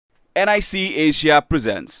NIC Asia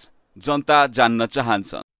presents Janata Janna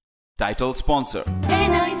Chahanchhan. Title sponsor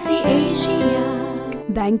NIC Asia.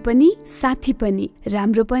 Bank पनि साथी पनि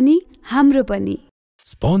राम्रो पनि हाम्रो पनि.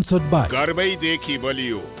 Sponsored by गर्वैदेखि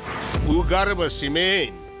बलियो भूगर्भ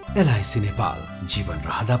सिमेन्ट. LIC नेपाल, जीवन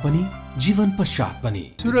रहँदा पनि जीवन पश्चात पनि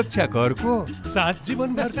सुरक्षा करको साथ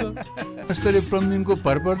जीवन भरको. स्तरीय प्लम्बिङको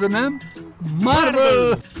भरपर्दो नाम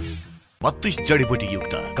मार्बल. 32 जडीबुटी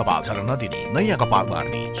युक्त कपाल झर्न नदिने नयाँ कपाल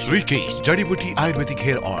मार्ने श्रीकेश जडीबुटी आयुर्वेदिक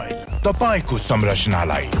हेयर ऑयल तपाईको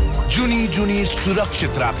संरचनालाई जुनी जुनी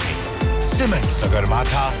सुरक्षित राख्ने सिमेन्ट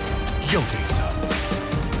सगरमाथा एउटै छ.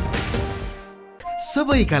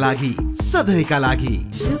 सबैका लागि सधैँका लागि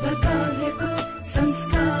शुभ कार्यको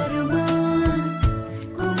संस्कारमा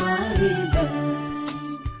कुमारी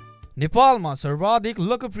नेपालमा सर्वाधिक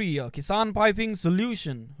लोकप्रिय किसान पाइपिङ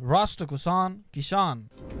सोल्युसन राष्ट्र किसान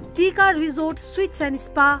टीका resort sweets and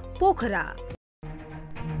spa Pokhara.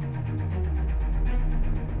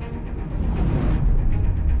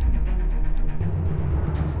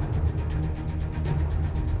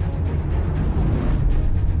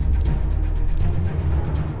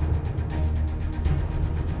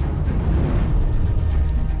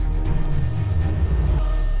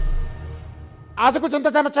 आजको जनता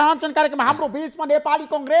जान्न चाहन्छन् कार्यक्रममा हाम्रो बीचमा नेपाली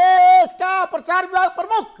कांग्रेसका प्रचार विभाग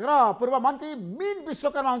प्रमुख र पूर्व मन्त्री मीन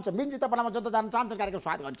विश्वकर्मा हुन्छ. मीनजी तपाईलाई म जनता जान्न चाहन्छन् कार्यक्रम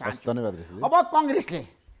स्वागत गर्न चाहन्छु. धन्यवाद ऋषि. अब कांग्रेसले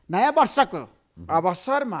नयाँ वर्षको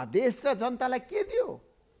अवसरमा देश र जनतालाई के दियो?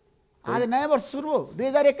 आज नयाँ वर्ष सुरु हो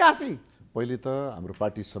 2081. पहिले त हाम्रो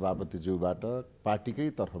पार्टी सभापतिज्यूबाट पार्टीकै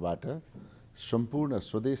तर्फबाट सम्पूर्ण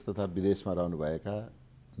स्वदेश तथा विदेशमा रहनुभएका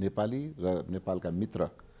नेपाली र नेपालका मित्र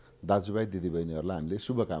दाजुभाइ दिदीबहिनीहरूलाई हामीले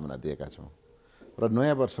शुभकामना दिएका छौँ र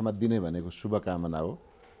नयाँ वर्षमा दिने भनेको शुभकामना हो.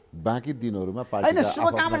 बाँकी दिनहरूमा पार्टी हैन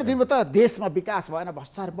शुभकामना दिनु त देशमा विकास भएन,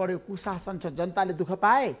 भ्रष्टाचार बढ्यो, कुशासन छ, जनताले दुःख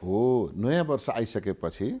पाए हो. नयाँ वर्ष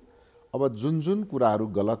आइसकेपछि अब जुन जुन कुराहरू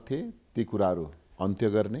गलत थिए ती कुराहरू अन्त्य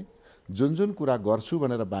गर्ने, जुन जुन कुरा गर्छु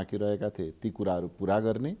भनेर बाँकी रहेका थिए ती कुराहरू पुरा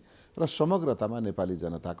गर्ने र समग्रतामा नेपाली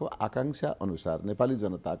जनताको आकांक्षा अनुसार नेपाली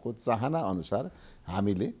जनताको चाहना अनुसार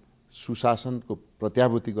हामीले सुशासनको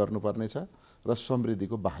प्रत्याभूति गर्नुपर्नेछ र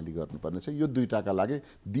समृद्धिको बहाली गर्नुपर्नेछ. यो दुईटाका लागि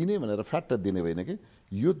दिने भनेर फ्याट दिने होइन कि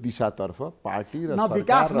यो दिशातर्फ पार्टी र न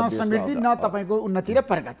विकास न समृद्धि न तपाईको उन्नति र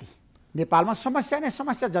प्रगति. नेपालमा समस्या नै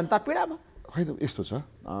समस्या, जनता पीडामा. होइन यस्तो छ,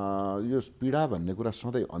 यो पीडा भन्ने कुरा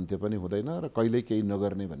सधैँ अन्त्य पनि हुँदैन र कहिल्यै केही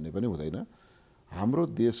नगर्ने भन्ने पनि हुँदैन. हाम्रो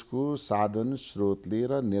देशको साधन स्रोतले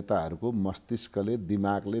र नेताहरूको मस्तिष्कले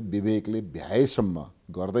दिमागले विवेकले भ्याएसम्म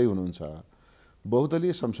गर्दै हुनुहुन्छ.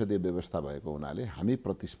 बहुदलीय संसदीय व्यवस्था भएको हुनाले हामी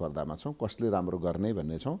प्रतिस्पर्धामा छौँ, कसले राम्रो गर्ने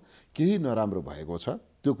भन्ने छौँ. केही नराम्रो भएको छ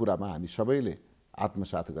त्यो कुरामा हामी सबैले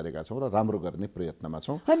आत्मसात गरेका छौँ र राम्रो गर्ने प्रयत्नमा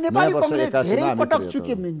छौँ. नेपाली कांग्रेस धेरै पटक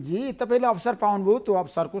चुके मिन्जी, तपाईले अवसर पाउनुभयो, त्यो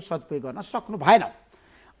अवसरको सदुपयोग गर्न सक्नु भएन.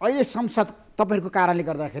 अहिले संसद तपाईहरुको कारणले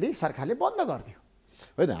गर्दाखेरि सरकारले बन्द गरिदियो.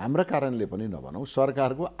 होइन हाम्रा कारणले पनि नभनौँ,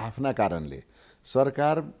 सरकारको आफ्ना कारणले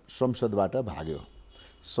सरकार संसदबाट भाग्यो.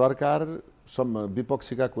 सरकार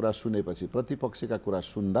विपक्षीका कुरा सुनेपछि प्रतिपक्षीका कुरा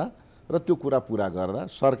सुन्दा र त्यो कुरा पूरा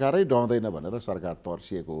गर्दा सरकारै डराउँदैन भनेर सरकार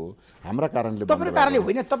तर्सिएको हो. हाम्रा कारणले तपाईको कारणले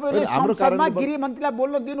होइन, तपाईले संसदमा गृहमन्त्रीलाई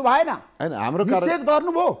बोल्न दिनु भएन. हैन हाम्रो कारण निषेध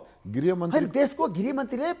गर्नुभयो. गृहमन्त्री देशको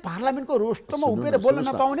गृहमन्त्रीले पार्लियामेन्टको रोस्टरमा उभिएर बोल्न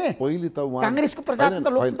नपाउने. पहिले त उहाँ कांग्रेसको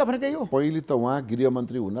प्रजातन्त्र लोकतन्त्र भनेकै हो. पहिले त उहाँ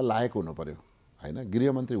गृहमन्त्री हुन लायक हुनु पर्यो हैन.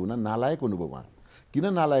 गृहमन्त्री हुन नालायक हुनुभयो. उहाँ किन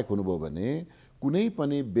नालायक हुनुभयो भने कुनै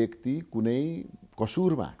पनि व्यक्ति कुनै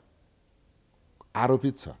कसुरमा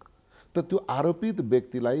आरोपित छ त त्यो आरोपित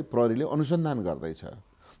व्यक्तिलाई प्रहरीले अनुसन्धान गर्दैछ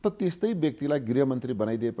त त्यस्तै व्यक्तिलाई गृहमन्त्री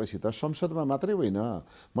बनाइदिएपछि त संसदमा मात्रै होइन,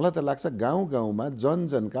 मलाई त लाग्छ गाउँ गाउँमा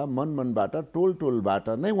जनजनका मनबाट टोल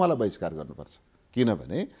टोलबाट नै उहाँलाई बहिष्कार गर्नुपर्छ.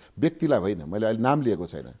 किनभने व्यक्तिलाई होइन, मैले अहिले नाम लिएको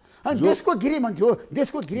छैन, देशको गृहमन्त्री हो.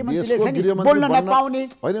 देशको गृहमन्त्रीले बोल्न नपाउने,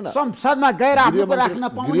 संसदमा गएर आफूको राख्न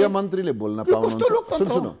पाउने, गृहमन्त्रीले बोल्न पाउनुहुन्छ.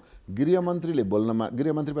 सुन्नु, गृहमन्त्रीले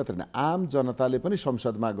गृहमन्त्री मात्र होइन, आम जनताले पनि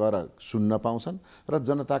संसदमा गएर सुन्न पाउँछन् र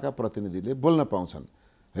जनताका प्रतिनिधिले बोल्न पाउँछन्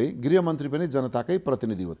है. गृहमन्त्री पनि जनताकै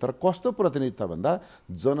प्रतिनिधि हो. तर कस्तो प्रतिनिधि त भन्दा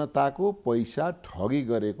जनताको पैसा ठगी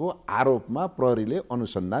गरेको आरोपमा प्रहरीले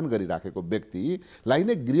अनुसन्धान गरिराखेको व्यक्तिलाई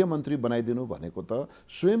नै गृहमन्त्री बनाइदिनु भनेको त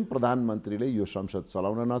स्वयं प्रधानमन्त्रीले यो संसद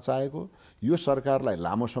चलाउन नचाहेको, यो सरकारलाई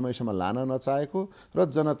लामो समयसम्म लान नचाहेको र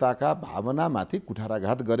जनताका भावनामाथि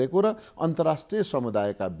कुठाराघात गरेको र अन्तर्राष्ट्रिय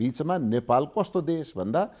समुदायका बीचमा नेपाल कस्तो देश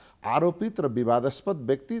भन्दा आरोपित र विवादास्पद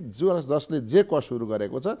व्यक्ति जसले जे कसुर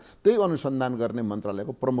गरेको छ त्यही अनुसन्धान गर्ने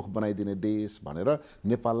मन्त्रालयको प्रमुख बनाइदिने देश भनेर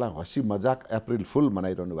नेपाललाई हँसी मजाक अप्रिल फुल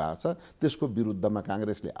मनाइरहनु भएको छ. त्यसको विरुद्धमा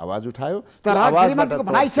कांग्रेसले आवाज उठायो. तर आवाजबाट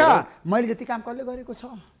भनाइ छ मैले जति काम कसले गरेको छ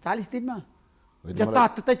 40 दिनमा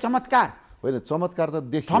जताततै चमत्कार. होइन चमत्कार त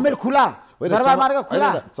देखियो ठमेल खुला दरबार मार्ग खुला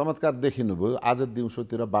चमत्कार देखिनु भयो आज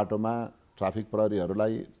दिउँसोतिर बाटोमा ट्राफिक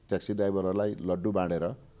प्रहरीहरूलाई ट्याक्सी ड्राइभरहरूलाई लड्डु बाँडेर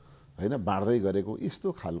होइन बाँड्दै गरेको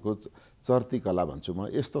यस्तो खालको चर्ती कला भन्छु म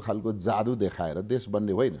यस्तो खालको जादु देखाएर देश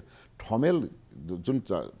बन्ने होइन ठमेल जुन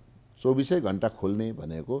 24 घण्टा खोल्ने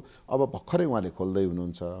भनेको अब भर्खरै उहाँले खोल्दै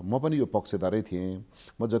हुनुहुन्छ म पनि यो पक्षधरै थिएँ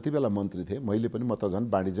म जति बेला मन्त्री थिएँ मैले पनि म त झन्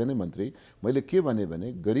वाणिज्य नै मन्त्री मैले के भने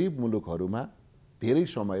गरिब मुलुकहरूमा धेरै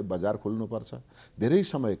समय बजार खोल्नुपर्छ धेरै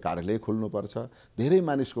समय कार्यालय खोल्नुपर्छ धेरै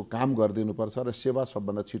मानिसको काम गरिदिनुपर्छ र सेवा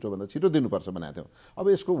सबभन्दा छिटोभन्दा छिटो दिनुपर्छ भनेको थियो अब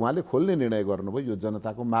यसको उहाँले खोल्ने निर्णय गर्नुभयो यो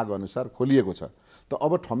जनताको माग अनुसार खोलिएको छ त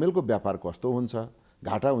अब ठमेलको व्यापार कस्तो हुन्छ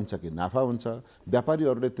घाटा हुन्छ कि नाफा हुन्छ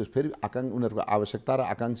व्यापारीहरूले त्यो फेरि उनीहरूको आवश्यकता र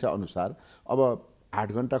आकाङ्क्षा अनुसार अब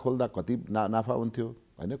 8 घण्टा खोल्दा कति नाफा हुन्थ्यो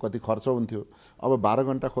हैन कति खर्च हुन्थ्यो अब 12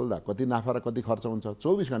 घण्टा खोल्दा कति नाफा र कति खर्च हुन्छ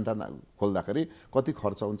 24 घण्टा खोल्दाखेरि कति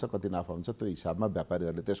खर्च हुन्छ कति नाफा हुन्छ त्यो हिसाबमा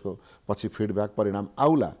व्यापारीहरूले त्यसको पछि फिडब्याक परिणाम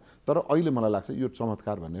आउला तर अहिले मलाई लाग्छ यो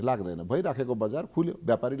चमत्कार भन्ने लाग्दैन भइराखेको बजार खुल्यो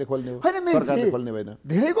व्यापारीले खोल्ने हो सरकारले खोल्ने होइन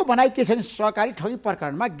धेरैको भनाइ के छ सहकारी ठगी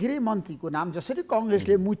प्रकरणमा गृह मन्त्रीको नाम जसरी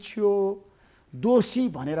कांग्रेसले मुछ्यो दोषी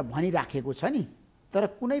भनेर भनिराखेको छ नि तर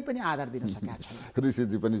कुनै पनि आधार दिन सकेको छैन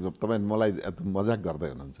ऋषिजी पनि तपाई मलाई मजाक गर्दै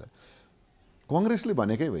हुनुहुन्छ कांग्रेसले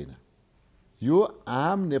भनेकै होइन यो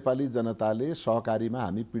आम नेपाली जनताले सहकारीमा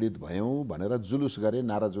हामी पीडित भयौं भनेर जुलुस गरे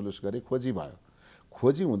नारा जुलुस गरे खोजी भयो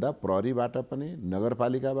खोजी हुँदा प्रहरीबाट पनि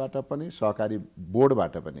नगरपालिकाबाट पनि सहकारी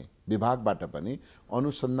बोर्डबाट पनि विभागबाट पनि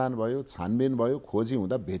अनुसन्धान भयो छानबिन भयो खोजी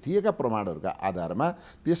हुँदा भेटिएका प्रमाणहरूका आधारमा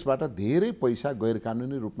त्यसबाट धेरै पैसा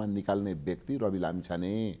गैरकानुनी रूपमा निकाल्ने व्यक्ति रवि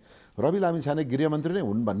लामिछाने गृहमन्त्री नै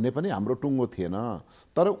हुन् भन्ने पनि हाम्रो टुङ्गो थिएन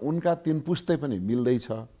तर उनका 3 पुस्ते पनि मिल्दैछ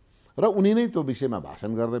र उनी नै त्यो विषयमा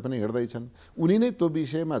भाषण गर्दै पनि हिँड्दैछन् उनी नै त्यो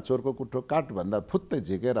विषयमा चोरको कुठो काट भन्दा फुत्तै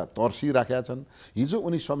झिकेर तर्सिराखेका छन् हिजो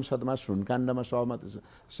उनी संसदमा सुनकाण्डमा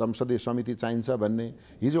संसदीय समिति चाहिन्छ भन्ने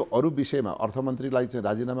हिजो अरू विषयमा अर्थमन्त्रीलाई चाहिँ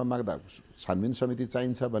राजीनामा माग्दा छानबिन समिति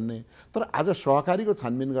चाहिन्छ भन्ने तर आज सहकारीको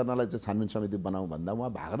छानबिन गर्नलाई चाहिँ छानबिन समिति बनाऊ भन्दा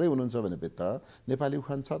उहाँ भाग्दै हुनुहुन्छ भने त नेपाली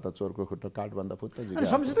उखान छ त चोरको खुट्टो काट भन्दा फुत्तै झिकेर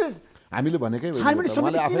हामीले भनेकै छानबिन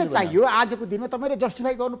समिति किन चाहियो आजको दिनमा तपाईले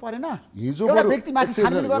जस्टिफाई गर्नु परेन हिजो एउटा व्यक्तिमाथि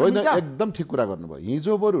छानबिन गर्नु एकदम ठीक कुरा गर्नुभयो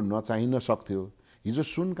हिजो बरु नचाहिन सक्थ्यो हिजो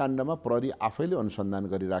सुन काण्डमा प्रहरी आफैले अनुसन्धान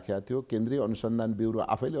गरिराखेका थियो केन्द्रीय अनुसन्धान ब्युरो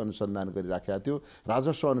आफैले अनुसन्धान गरिराखेका थियो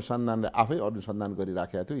राजस्व अनुसन्धानले आफै अनुसन्धान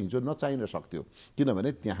गरिराखेका थियो हिजो नचाहिन सक्थ्यो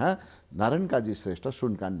किनभने त्यहाँ नारायण काजी श्रेष्ठ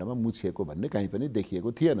सुन काण्डमा मुछिएको भन्ने कहीँ पनि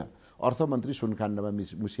देखिएको थिएन अर्थमन्त्री सुन काण्डमा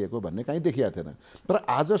मुछिएको भन्ने कहीँ देखिएको थिएन तर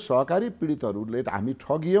आज सहकारी पीडितहरूले हामी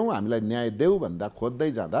ठगियौं हामीलाई न्याय देऊ भन्दा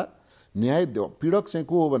खोज्दै जाँदा न्याय देऊ पीडक चाहिँ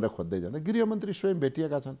को हो भनेर खोज्दै जाँदा गृहमन्त्री स्वयं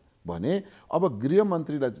भेटिएका छन् भने अब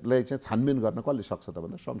गृहमन्त्रीलाई चाहिँ छानबिन गर्न कसले सक्छ त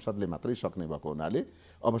भन्दा संसदले मात्रै सक्ने भएको हुनाले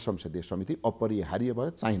अब संसदीय समिति अपरिहार्य भयो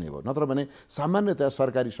चाहिने भयो नत्र भने सामान्यतया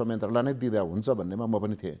सरकारी संयन्त्रलाई नै दिँदा हुन्छ भन्नेमा म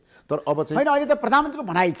पनि थिएँ तर अब चाहिँ हैन अहिले त प्रधानमन्त्रीको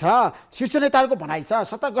भनाइ छ शीर्ष नेताहरूको भनाइ छ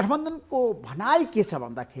सत्ता गठबन्धनको भनाइ के छ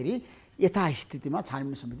भन्दाखेरि यथास्थितिमा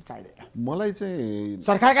छानबिन समिति चाहिदैन मलाई चाहिँ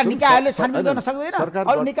सरकारका निकायहरूले छानबिन गर्न सक्दैन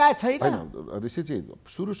अरु निकाय छैन ऋषिजी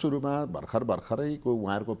सुरुमा भर्खरैको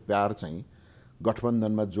उहाँहरुको प्यार चाहिँ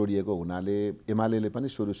गठबन्धनमा जोडिएको हुनाले एमालेले पनि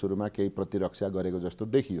सुरुमा केही प्रतिरक्षा गरेको जस्तो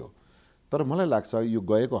देखियो तर मलाई लाग्छ यो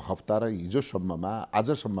गएको हप्ता र हिजोसम्ममा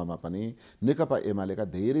आजसम्ममा पनि नेकपा एमालेका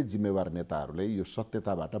धेरै जिम्मेवार नेताहरूले यो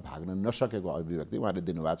सत्यताबाट भाग्न नसकेको अभिव्यक्ति उहाँले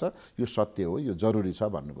दिनुभएको छ यो सत्य हो यो जरुरी छ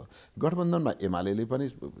भन्नुभयो गठबन्धनमा एमालेले पनि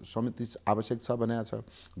समिति आवश्यक छ भनेको छ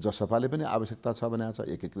जसपाले पनि आवश्यकता छ भनेको छ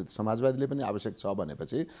एकीकृत समाजवादीले पनि आवश्यक छ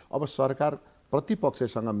भनेपछि अब सरकार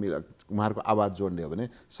प्रतिपक्षसँग उहाँहरुको आवाज जोड्ने हो भने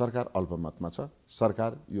सरकार अल्पमतमा छ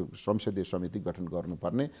सरकार यो संसदीय समिति गठन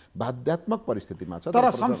गर्नुपर्ने बाध्यात्मक परिस्थितिमा छ तर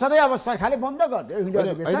संसदै अब सरकारले बन्द गर्दियो हिजो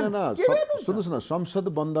हैन सुन्नुस् न संसद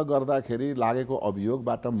बन्द गर्दाखेरि लागेको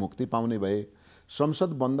अभियोगबाट मुक्ति पाउने भए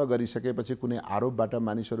संसद बन्द गरिसकेपछि कुनै आरोपबाट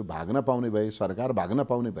मानिसहरू भाग्न पाउने भए सरकार भाग्न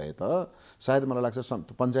पाउने भए त सायद मलाई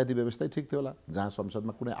लाग्छ पञ्चायती व्यवस्था ठीक थियो होला जहाँ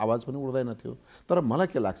संसदमा कुनै आवाज पनि उड्दैन थियो तर मलाई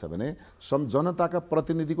के लाग्छ भने जनताका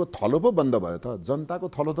प्रतिनिधिको थलो पो बन्द भयो त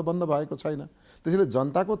जनताको थलो त बन्द भएको छैन त्यसैले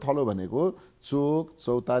जनताको थलो भनेको चोक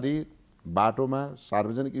चौतारी बाटोमा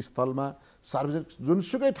सार्वजनिक स्थलमा सार्वजनिक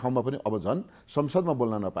जुनसुकै ठाउँमा पनि अब झन् संसदमा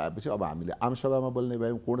बोल्न नपाएपछि अब हामीले आमसभामा बोल्ने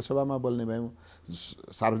भयौं कोणसभामा बोल्ने भयौं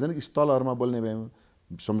सार्वजनिक स्थलहरुमा बोल्ने भयौं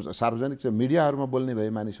सार्वजनिक मिडियाहरुमा बोल्ने भए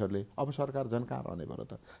मानिसहरूले अब सरकार झन् कहाँ रहने भयो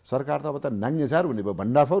त सरकार त अब त नाङ्गेझार हुने भयो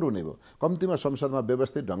भण्डाफोर हुने भयो कम्तीमा संसदमा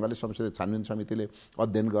व्यवस्थित ढंगले संसदीय छानबिन समितिले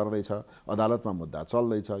अध्ययन गर्दैछ अदालतमा मुद्दा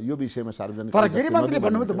चल्दैछ यो विषयमा सार्वजनिक तर गृहमन्त्रीले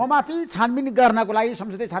भन्नुभयो म माथि छानबिन गर्नको लागि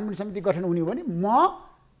संसदीय छानबिन समिति गठन हुने हो भने म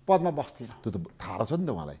पदमा बस्दिन त्यो त थाहा छ नि त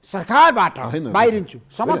उहाँलाई सरकारबाट बाहिरिन्छु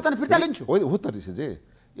समर्थन फिर्ता लिन्छु हो त ऋषिजी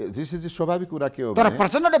ऋषिजी स्वाभाविक कुरा के हो तर भने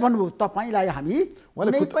प्रचण्डले भन्नुभयो तपाईलाई हामी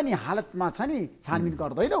कुनै पनि हालतमा छ नि छानबिन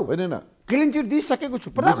गर्दैनौ होइन न क्लिन चिट दिइसकेको छु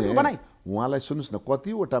प्रधानमन्त्री बनाई उहाँलाई सुन्नुस् न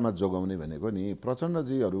कतिवटामा जोगाउने भनेको नि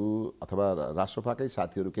प्रचण्डजीहरू अथवा राष्ट्रपाकै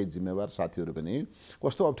साथीहरू केही जिम्मेवार साथीहरू पनि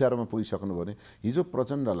कस्तो अप्ठ्यारोमा पुगिसक्नु भने हिजो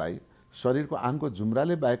प्रचण्डलाई शरीरको आङको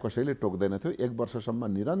जुम्राले बाहेक कसैले टोक्दैन थियो 1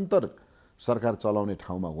 वर्षसम्म निरन्तर सरकार चलाउने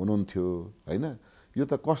ठाउँमा हुनुहुन्थ्यो हैन यो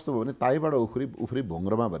त कस्तो भयो भने ताईबाट उफ्री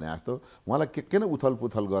भोङ्ग्रोमा भने जस्तो उहाँलाई किन उथल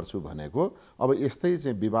पुथल गर्छु भनेको अब यस्तै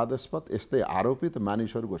चाहिँ विवादास्पद यस्तै आरोपित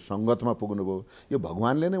मानिसहरूको सङ्गतमा पुग्नुभयो यो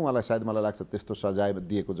भगवानले नै उहाँलाई सायद मलाई लाग्छ त्यस्तो सजाय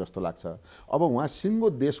दिएको जस्तो लाग्छ अब उहाँ सिङ्गो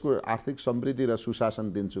देशको आर्थिक समृद्धि र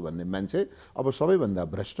सुशासन दिन्छु भन्ने मान्छे अब सबैभन्दा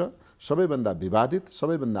भ्रष्ट सबैभन्दा विवादित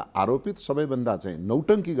सबैभन्दा आरोपित सबैभन्दा चाहिँ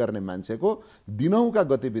नौटङ्की गर्ने मान्छेको दिनौका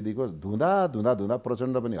गतिविधिको धुँदा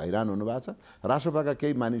प्रचण्ड पनि हैरान हुनुभएको छ राष्ट्रपाका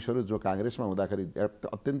केही मानिसहरू जो काङ्ग्रेसमा हुँदाखेरि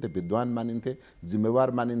अत्यन्तै विद्वान मानिन्थे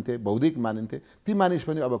जिम्मेवार मानिन्थे बौद्धिक मानिन्थे ती मानिस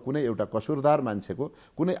पनि अब कुनै एउटा कसुरदार मान्छेको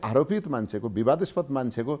कुनै आरोपित मान्छेको विवादास्पद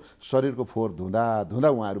मान्छेको शरीरको फोहोर धुँदा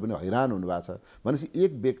उहाँहरू पनि हैरान हुनुभएको छ भनेपछि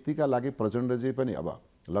एक व्यक्तिका लागि प्रचण्डजी पनि अब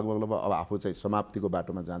लगभग अब आफू चाहिँ समाप्तिको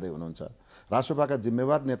बाटोमा जाँदै हुनुहुन्छ राष्ट्रपाका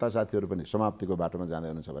जिम्मेवार नेता साथीहरू पनि समाप्तिको बाटोमा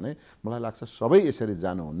जाँदै हुनुहुन्छ भने मलाई लाग्छ सबै यसरी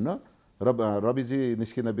जानुहुन्न र रविजी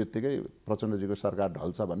निस्किन बित्तिकै प्रचण्डजीको सरकार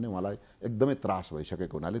ढल्छ भन्ने उहाँलाई एकदमै त्रास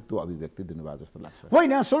भइसकेको हुनाले त्यो अभिव्यक्ति दिनुभएको जस्तो लाग्छ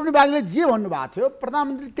होइन सोर्णी बागले जे भन्नुभएको थियो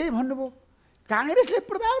प्रधानमन्त्रीले त्यही भन्नुभयो काङ्ग्रेसले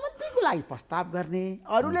प्रधानमन्त्रीको लागि प्रस्ताव गर्ने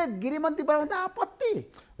अरूले गृहमन्त्री बनाउँदा आपत्ति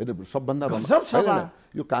होइन सबभन्दा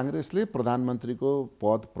यो काङ्ग्रेसले प्रधानमन्त्रीको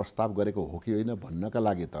पद प्रस्ताव गरेको हो कि होइन भन्नका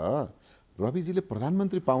लागि त रविजीले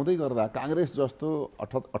प्रधानमन्त्री पाउँदै गर्दा काङ्ग्रेस जस्तो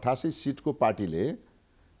 88 सिटको पार्टीले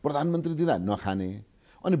प्रधानमन्त्री दिँदा नखाने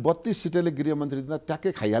अनि 32 सिटले गृहमन्त्री दिँदा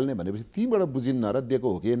ट्याक्कै खाइहाल्ने भनेपछि तीबाट बुझिन्न र दिएको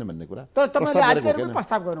हो कि होइन भन्ने कुरा तर तपाईले आजको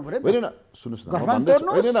प्रस्ताव गर्नु पर्यो होइन सुन्नुस्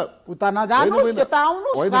न उता नजानुस् यता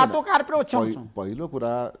आउनुस् रातो कार्पेट ओछ्याउँछौं पहिलो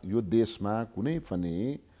कुरा यो देशमा कुनै पनि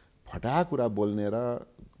फटा कुरा बोल्ने र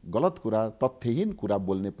गलत कुरा तथ्यहीन कुरा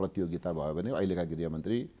बोल्ने प्रतियोगिता भयो भने अहिलेका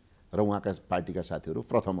गृहमन्त्री र उहाँका पार्टीका साथीहरू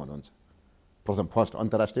प्रथम हुनुहुन्छ फर्स्ट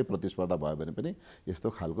अन्तर्राष्ट्रिय प्रतिस्पर्धा भयो भने पनि यस्तो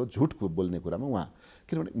खालको झुट बोल्ने कुरामा उहाँ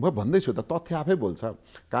किनभने म भन्दैछु त तथ्य आफै बोल्छ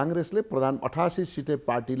काङ्ग्रेसले 88 सिटे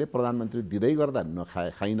पार्टीले प्रधानमन्त्री दिँदै गर्दा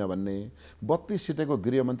खाइन भन्ने 32 सिटेको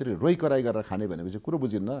गृहमन्त्री रोइ कराई गरेर खाने भनेपछि कुरो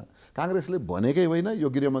बुझिन्न काङ्ग्रेसले भनेकै होइन यो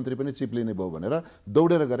गृहमन्त्री पनि चिप्लिने भयो भनेर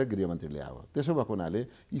दौडेर गएर गृहमन्त्री ल्यायो त्यसो भएको हुनाले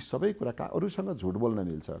यी सबै कुरा अरूसँग झुट बोल्न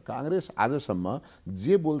मिल्छ काङ्ग्रेस आजसम्म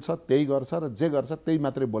जे बोल्छ त्यही गर्छ र जे गर्छ त्यही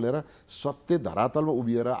मात्रै बोलेर सत्य धरातलमा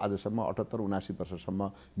उभिएर आजसम्म 78-79 वर्षसम्म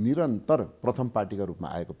निरन्तर प्रथम पार्टीका रूपमा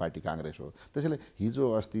आएको पार्टी काङ्ग्रेस हो त्यसैले हिजो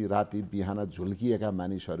अस्ति राति बिहान झुल्किएका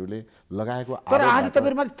मानिसहरूले लगाएको तर आज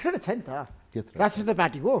तपाईहरुमा थ्रेड छैन त राष्ट्रिय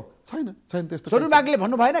पार्टीको छैन त्यस्तो सोर्णी बागले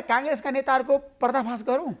भन्नु भएन काङ्ग्रेसका नेताहरूको पर्दाफास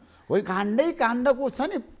गरौँ काण्डको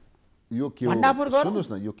छ नि यो के हो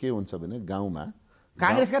सुन्नुस् न यो के हुन्छ भने गाउँमा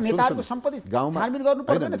काङ्ग्रेसका नेताहरूको सम्पत्ति छानबिन गर्नु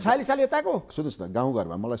पर्दैन 46 साल यताको सुन्नुस् न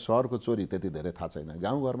गाउँघरमा मलाई सहरको चोरी त्यति धेरै थाहा छैन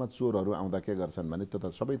गाउँघरमा चोरहरू आउँदा के गर्छन् भने त्यो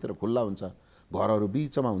त सबैतिर खुल्ला हुन्छ घरहरू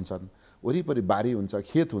बीचमा हुन्छन् वरिपरि बारी हुन्छ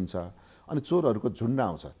खेत हुन्छ अनि चोरहरूको झुन्ड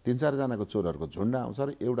आउँछ 3-4 जनाको चोरहरूको झुन्ड आउँछ र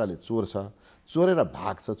एउटाले चोर्छ चोरेर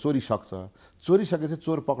भाग्छ चोरी सक्छ चोरी सकेपछि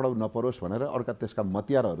चोर पक्राउ नपरोस् भनेर अर्का त्यसका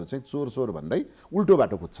मतियारहरू चाहिँ चोर भन्दै उल्टो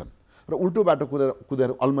बाटो कुद्छन् र उल्टो बाटो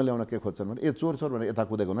कुदेर अल्मल्याउन के खोज्छन् भने चोर भनेर यता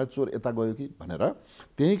कुदेको हुनाले चोर यता गयो कि भनेर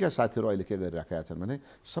त्यहीका साथीहरू अहिले के गरिराखेका छन् भने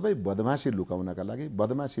सबै बदमासी लुकाउनका लागि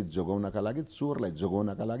बदमासी जोगाउनका लागि चोरलाई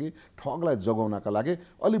जोगाउनका लागि ठगलाई जोगाउनका लागि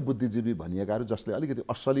अलि बुद्धिजीवी भनिएकाहरू जसले अलिकति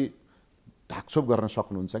असली ढाकछोप गर्न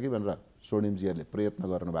सक्नुहुन्छ कि भनेर स्वर्णिमजीहरूले प्रयत्न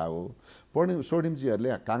गर्नुभएको हो स्वर्णिमजीहरूले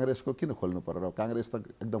काङ्ग्रेसको किन खोल्नु पर्यो र काङ्ग्रेस त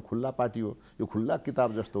एकदम खुल्ला पार्टी हो यो खुल्ला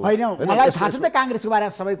किताब जस्तो हो हैन मलाई थाहा छ त काङ्ग्रेसको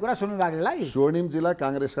बारेमा सबै कुरा सोर्णी बागलेलाई स्वर्णिमजीलाई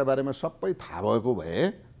काङ्ग्रेसका बारेमा सबै थाहा भएको भए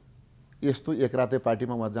यस्तो एकराते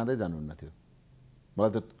पार्टीमा उहाँ जाँदै जानुहुन्न थियो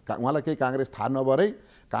मलाई त उहाँलाई केही काङ्ग्रेस थाहा नभरै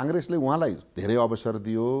काङ्ग्रेसले उहाँलाई धेरै अवसर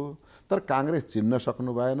दियो तर काङ्ग्रेस चिन्न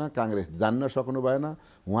सक्नु भएन काङ्ग्रेस जान्न सक्नु भएन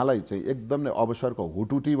उहाँलाई चाहिँ एकदम नै अवसरको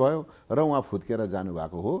हुटुटी भयो र उहाँ फुत्केर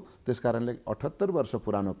जानुभएको हो त्यसकारणले 78 वर्ष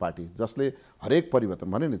पुरानो पार्टी जसले हरेक परिवर्तन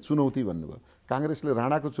भने नि चुनौती भन्नुभयो काङ्ग्रेसले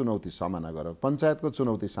राणाको चुनौती सामना गर्यो पञ्चायतको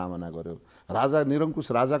चुनौती सामना गर्यो राजा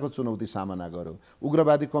निरङ्कुश राजाको चुनौती सामना गर्यो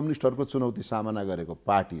उग्रवादी कम्युनिस्टहरूको चुनौती सामना गरेको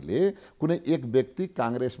पार्टीले कुनै एक व्यक्ति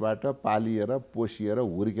काङ्ग्रेसबाट पालिएर पोसिएर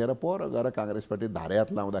हुर्केर पर गएर काङ्ग्रेसपट्टि धारयात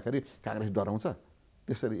लाउँदाखेरि काङ्ग्रेस डराउँछ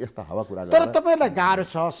त्यसरी यस्ता हावा कुरा तर तपाईहरुलाई गाह्रो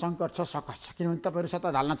छ संकट छ सकस छ किनभने तपाईहरु सत्ता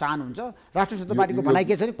ढाल्न चाहनुहुन्छ राष्ट्रिय सत्ता पार्टीको भनाइ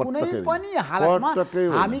के छ नि कुनै पनि हालतमा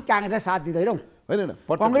हामी काङ्ग्रेस साथ दिदैनौं हैन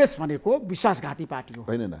काङ्ग्रेस भनेको विश्वासघाती पार्टी हो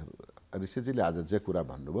हैन ऋषिजीले आज जे कुरा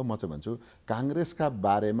भन्नुभयो म चाहिँ भन्छु काङ्ग्रेसका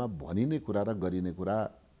बारेमा भनिने कुरा र गरिने कुरा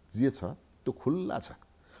जे छ त्यो खुल्ला छ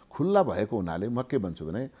खुल्ला भएको हुनाले म के भन्छु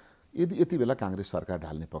भने यति बेला काङ्ग्रेस सरकार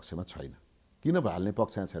ढाल्ने पक्षमा छैन। किन ढाल्ने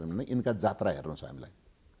पक्षमा छैन भने यिनका जात्रा हेर्नु छ हामीलाई।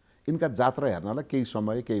 यिनका जात्रा हेर्नलाई केही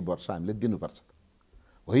समय केही वर्ष हामीले दिनुपर्छ।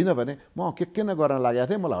 होइन भने म के नगर्न लागेको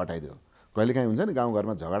थिएँ मलाई हटाइदियो। कहिलेकाहीँ हुन्छ नि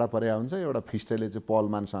गाउँघरमा झगडा परेको हुन्छ, एउटा फिस्टेले चाहिँ पल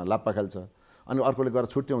मानसँग लाप्पा खेल्छ, अनि अर्कोले गएर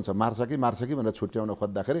छुट्याउँछ, मार्छ कि भनेर छुट्याउन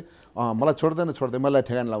खोज्दाखेरि मलाई छोड्दैन मलाई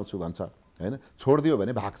ठेगान लाउँछु भन्छ होइन, छोडिदियो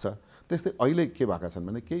भने भाग्छ। त्यस्तै अहिले के भएका छन्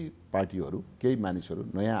भने केही पार्टीहरू केही मानिसहरू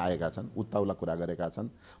नयाँ आएका छन्, उत्ताउला कुरा गरेका छन्,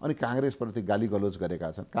 अनि काङ्ग्रेसप्रति गाली गलोच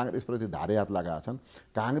गरेका छन्, काङ्ग्रेसप्रति धारे हात लगाएका छन्।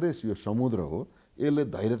 काङ्ग्रेस यो समुद्र हो, यसले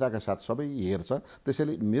धैर्यताका साथ सबै हेर्छ।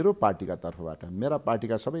 त्यसैले मेरो पार्टीका तर्फबाट, मेरा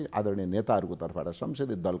पार्टीका सबै आदरणीय नेताहरूको तर्फबाट,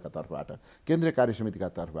 संसदीय दलका तर्फबाट, केन्द्रीय कार्य समितिका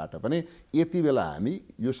तर्फबाट पनि यति बेला हामी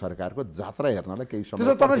यो सरकारको जात्रा हेर्नलाई केही समय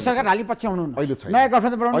सरकार ढाली पछि आउनु अहिले छैन। नयाँ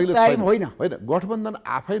गठबन्धन बनाउनु टाइम होइन। होइन, गठबन्धन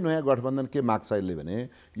आफै नयाँ गठबन्धन के माग्छ अहिले भने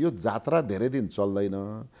यो जात्रा धेरै दिन चल्दैन,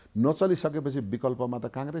 नचलिसकेपछि विकल्पमा त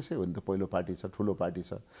काङ्ग्रेसै हो नि त, पहिलो पार्टी छ, ठुलो पार्टी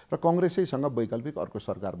छ, र कङ्ग्रेसैसँग वैकल्पिक अर्को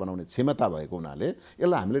सरकार बनाउने क्षमता भएको हुनाले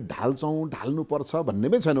यसलाई हामीले ढाल्नुपर्छ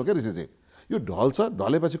भन्नेमै छैन क्या ऋषिजी। यो ढल्छ,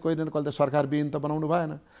 ढलेपछि कोही न कहिले त सरकारविहीन त बनाउनु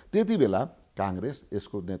भएन। त्यति बेला काङ्ग्रेस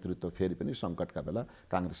यसको नेतृत्व फेरि पनि सङ्कटका बेला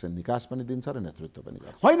काङ्ग्रेसले निकास पनि दिन्छ र नेतृत्व पनि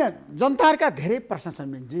गर्छ। होइन, जनताका धेरै प्रश्न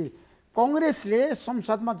छन् मेनजी। कङ्ग्रेसले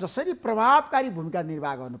संसदमा जसरी प्रभावकारी भूमिका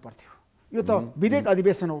निर्वाह गर्नु पर्थ्यो, यो त विधेयक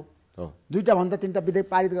अधिवेशन हो, 2टा भन्दा 3टा विधेयक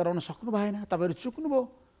पारित गराउन सक्नु भएन, तपाईँहरू चुक्नुभयो।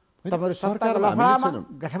 तपाईँहरू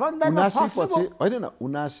सरकारको गठबन्धनमा पछि होइन न,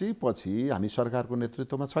 79 पछि हामी सरकारको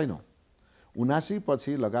नेतृत्वमा छैनौँ। 79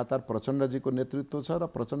 पछि लगातार प्रचण्डजीको नेतृत्व छ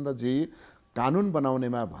र प्रचण्डजी कानुन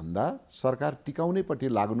बनाउनेमा भन्दा सरकार टिकाउनेपट्टि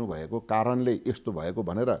लाग्नु भएको कारणले यस्तो भएको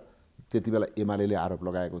भनेर त्यति बेला एमाले आरोप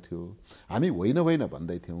लगाएको थियो। हामी होइन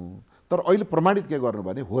भन्दै थियौँ, तर अहिले प्रमाणित के गर्नु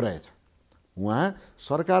भने हो रहेछ। उहाँ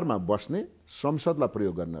सरकारमा बस्ने, संसदलाई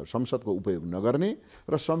प्रयोग गर्न, संसदको उपयोग नगर्ने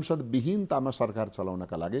र संसदविहीनतामा सरकार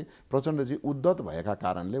चलाउनका लागि प्रचण्डजी उद्धत भएका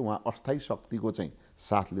कारणले उहाँ अस्थायी शक्तिको चाहिँ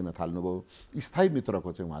साथ लिन थाल्नुभयो। स्थायी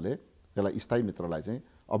मित्रको चाहिँ उहाँले त्यसलाई स्थायी मित्रलाई चाहिँ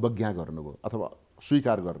अवज्ञा गर्नुभयो अथवा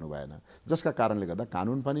स्वीकार गर्नु भएन, जसका कारणले गर्दा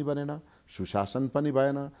कानुन पनि बनेन, सुशासन पनि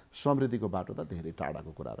भएन, समृद्धिको बाटो त धेरै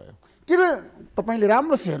टाढाको कुरा रह्यो। किन तपाईँले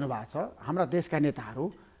राम्रोसँग हेर्नु भएको छ, हाम्रा देशका नेताहरू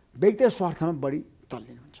व्यक्तिगत स्वार्थमा बढी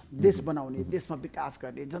तल्लिनुहुन्छ। देश बनाउने, देशमा विकास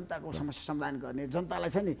गर्ने, जनताको समस्या समाधान गर्ने, जनतालाई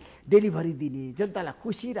चाहिँ नि डेलिभरी दिने, जनतालाई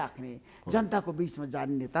खुसी राख्ने, जनताको बिचमा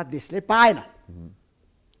जाने नेता देशले पाएन।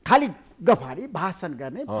 खालि गफाडी भाषण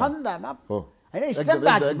गर्ने, फन्दामा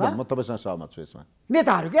म तपाईँसँग सहमत छु यसमा।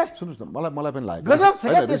 नेताहरू क्या सुन्नुहोस् न, मलाई पनि लाग्यो गजब छ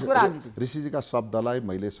क्या देशको राजनीति। ऋषिजीका शब्दलाई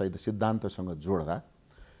मैले सिद्धान्तसँग जोड्दा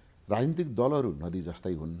राजनीतिक दलहरू नदी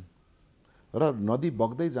जस्तै हुन् र नदी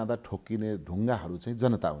बग्दै जाँदा ठोक्किने ढुङ्गाहरू चाहिँ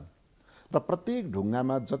जनता हुन्, र प्रत्येक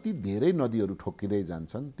ढुङ्गामा जति धेरै नदीहरू ठोक्किँदै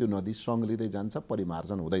जान्छन् त्यो नदी सङ्लिँदै जान्छ,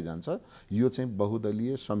 परिमार्जन हुँदै जान्छ। यो चाहिँ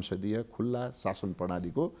बहुदलीय संसदीय खुल्ला शासन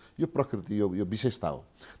प्रणालीको यो प्रकृति, यो विशेषता हो।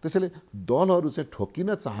 त्यसैले दलहरू चाहिँ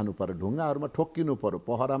ठोक्किन चाहनु पर्यो, ढुङ्गाहरूमा ठोक्किनु पर्यो,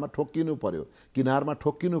 पहरामा ठोक्किनु पर्यो, किनारमा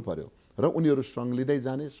ठोक्किनु पर्यो, र उनीहरू सङ्लिँदै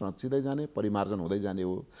जाने, सच्चिँदै जाने, परिमार्जन हुँदै जाने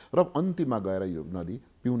हो, र अन्तिममा गएर यो नदी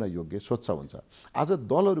पिउन योग्य स्वच्छ हुन्छ। आज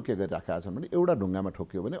दलहरू के गरिराखेका छन् भने एउटा ढुङ्गामा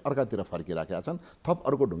ठोक्कियो भने अर्कातिर फर्किराखेका छन्, थप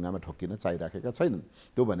अर्को ढुङ्गामा ठोक्किन चाहिराखेका छैनन्।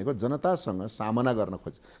 त्यो भनेको जनतासँग सामना गर्न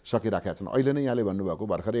सकिराखेका छन्। अहिले नै यहाँले भन्नुभएको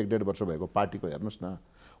भर्खरै 1.5 वर्ष भएको पार्टीको हेर्नुहोस् न,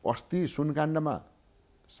 अस्ति सुनकाण्डमा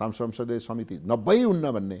संसदीय समिति 90 हुन्न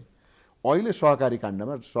भन्ने, अहिले सहकारी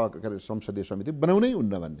काण्डमा सहकारी संसदीय समिति बनाउनै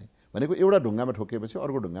हुन्न भन्ने, भनेको एउटा ढुङ्गामा ठोकिएपछि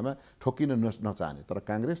अर्को ढुङ्गामा ठोकिन नचाहने। तर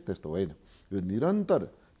काङ्ग्रेस त्यस्तो होइन, यो निरन्तर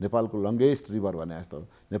नेपालको लङ्गेस्ट रिभर भने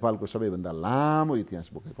जस्तो नेपालको सबैभन्दा लामो इतिहास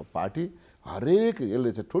बोकेको पार्टी, हरेक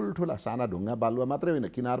यसले चाहिँ ठुल्ठुला साना ढुङ्गा बालुवा मात्रै होइन,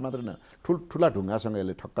 किनार मात्रै होइन, ठुल्ठुला ढुङ्गासँग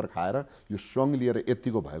यसले ठक्कर खाएर यो सङ्घ लिएर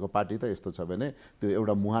यतिको भएको पार्टी त यस्तो छ भने त्यो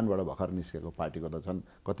एउटा मुहानबाट भर्खर निस्केको पार्टीको त झन्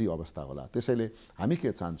कति अवस्था होला। त्यसैले हामी के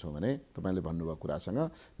चाहन्छौँ भने तपाईँले भन्नुभएको कुरासँग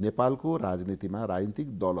नेपालको राजनीतिमा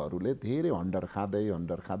राजनीतिक दलहरूले धेरै हन्डर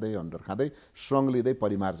खाँदै सङ्घ लिँदै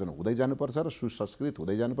परिमार्जन हुँदै जानुपर्छ र सुसंस्कृत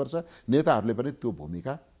हुँदै जानुपर्छ। नेताहरूले पनि त्यो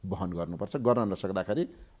भूमिका वहन गर्नुपर्छ, गर्न नसक्दाखेरि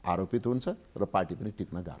आरोपित हुन्छ र पार्टी पनि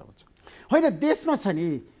टिक्न गाह्रो हुन्छ। होइन, देशमा छ नि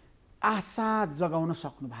आशा जगाउन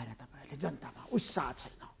सक्नु भएन तपाईँहरूले, जनतामा उत्साह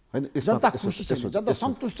छैन, जनता खुसी छैन, जनता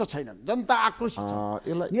सन्तुष्ट छैनन्, जनता आक्रोशित छ,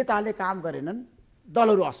 नेताहरूले काम गरेनन्,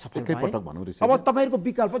 दलहरू असफल भए। अब तपाईँहरूको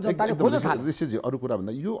विकल्प जनताले खोज्न थाल्यो। ऋषिजी, अरू कुरा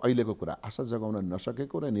भन्दा यो अहिलेको कुरा आशा जगाउन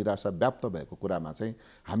नसकेको र निराशा व्याप्त भएको कुरामा चाहिँ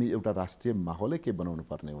हामी एउटा राष्ट्रिय माहौलै के बनाउनु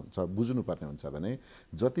पर्ने हुन्छ, बुझ्नुपर्ने हुन्छ भने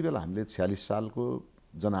जति बेला हामीले 46 सालको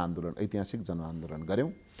जनआन्दोलन, ऐतिहासिक जनआन्दोलन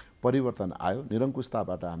गऱ्यौँ, परिवर्तन आयो,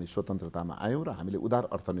 निरङ्कुशताबाट हामी स्वतन्त्रतामा आयौँ र हामीले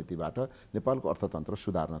उदार अर्थनीतिबाट नेपालको अर्थतन्त्र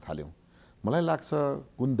सुधार्न थाल्यौँ। मलाई लाग्छ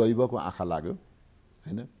कुन दैवको आँखा लाग्यो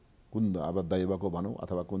होइन, कुन अब दैवको भनौँ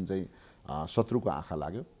अथवा कुन चाहिँ शत्रुको आँखा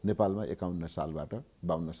लाग्यो। नेपालमा 51 सालबाट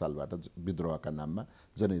 52 सालबाट विद्रोहका नाममा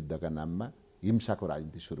जनयुद्धका नाममा हिंसाको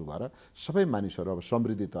राजनीति सुरु भएर सबै मानिसहरू अब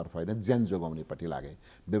समृद्धितर्फ होइन ज्यान जोगाउनेपट्टि लागे।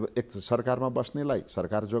 एक सरकारमा बस्नेलाई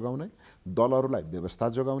सरकार जोगाउने, दलहरूलाई व्यवस्था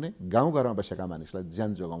जोगाउने, गाउँघरमा बसेका मानिसलाई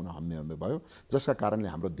ज्यान जोगाउन हम्मे भयो, जसका कारणले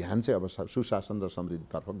हाम्रो ध्यान चाहिँ अब सुशासन र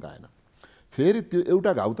समृद्धितर्फ गएन। फेरि त्यो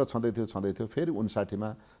एउटा घाउ त छँदै थियो। फेरि 59 मा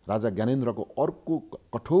राजा ज्ञानेन्द्रको अर्को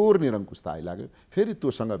कठोर निरङ्कुशता आइलाग्यो। फेरि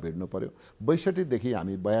त्योसँग भिड्नु पर्यो। 62 देखि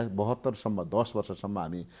हामी 72 सम्म 10 वर्षसम्म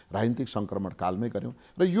हामी राजनीतिक सङ्क्रमण कालमै गऱ्यौँ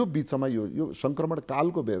र यो बिचमा यो सङ्क्रमण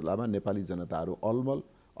कालको बेलामा नेपाली जनताहरू अलमल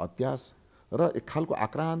अत्यास र एक खालको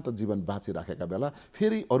आक्रान्त जीवन बाँचिराखेका बेला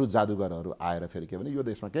फेरि अरू जादुगरहरू आएर फेरि के भने यो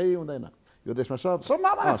देशमा केही हुँदैन, यो देशमा सब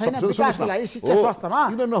सम्भावना छैन विकासको लागि, शिक्षा स्वास्थ्यमा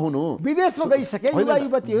किन नहुनु, विदेशमा गइसके युवा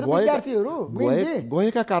युवतीहरू विद्यार्थीहरू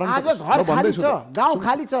गएका कारण आज घर खाली छ, गाउँ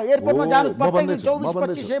खाली छ, एयरपोर्टमा जानु प्रत्येक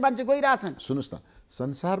 24-25 मान्छे गइरहेछन्। सुन्नुस् न,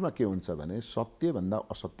 संसारमा के हुन्छ भने सत्यभन्दा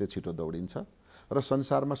असत्य छिटो दौडिन्छ र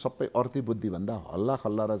संसारमा सबै अर्थी बुद्धिभन्दा हल्ला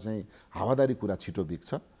खल्ला र चाहिँ हावादारी कुरा छिटो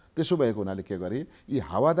बिग्छ। त्यसो भएको हुनाले के गरे, यी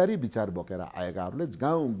हावादारी विचार बोकेर आएकाहरूले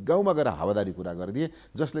गाउँमा गएर हावादारी कुरा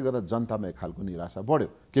गरिदिए, जसले गर्दा जनतामा एक खालको निराशा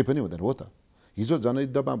बढ्यो। केही पनि हुँदैन हो त। हिजो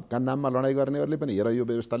जनयुद्धमा नाममा लडाइँ गर्नेहरूले पनि हेर यो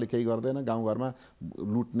व्यवस्थाले केही गर्दैन, गाउँघरमा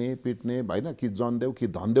लुट्ने पिट्ने होइन कि जन देऊ कि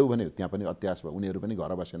धन देऊ भन्यो, त्यहाँ पनि अत्यास भयो, उनीहरू पनि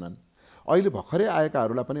घर बसेनन्। अहिले भर्खरै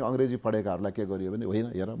आएकाहरूलाई पनि अङ्ग्रेजी पढेकाहरूलाई के गरियो भने होइन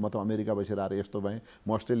हेर म त अमेरिका बसेर आएर यस्तो भएँ,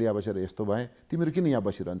 म अस्ट्रेलिया बसेर यस्तो भएँ, तिमीहरू किन यहाँ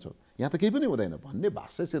बसिरहन्छौ, यहाँ त केही पनि हुँदैन भन्ने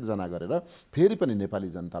भाष्य सिर्जना गरेर फेरि पनि नेपाली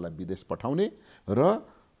जनतालाई विदेश पठाउने र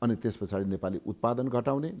अनि त्यस पछाडि नेपाली उत्पादन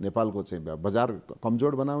घटाउने, नेपालको चाहिँ बजार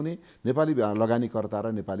कमजोर बनाउने, नेपाली लगानीकर्ता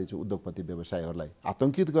र नेपाली चाहिँ उद्योगपति व्यवसायहरूलाई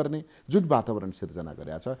आतंकित गर्ने जुन वातावरण सिर्जना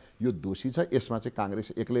गरेका छ यो दोषी छ। यसमा चाहिँ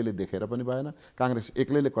काङ्ग्रेस एक्लैले देखेर पनि भएन, काङ्ग्रेस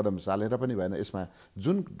एक्लैले कदम चालेर पनि भएन। यसमा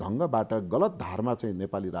जुन ढङ्गबाट गलत धारमा चाहिँ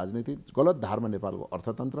नेपाली राजनीति, गलत धारमा नेपालको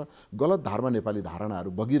अर्थतन्त्र, गलत धारमा नेपाली धारणाहरू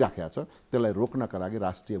बगिराखेका छ, त्यसलाई रोक्नका लागि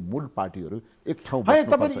राष्ट्रिय मूल पार्टीहरू एक ठाउँ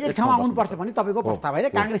आउनुपर्छ भन्ने तपाईँको प्रस्ताव होइन?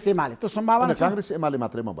 काङ्ग्रेस एमाले त्यो सम्भावना छ? काङ्ग्रेस एमाले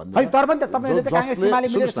मात्रै फेरि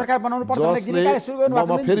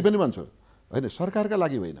पनि भन्छु होइन, सरकारका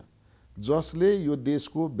लागि होइन, जसले यो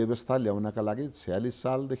देशको व्यवस्था ल्याउनका लागि 46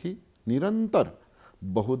 सालदेखि निरन्तर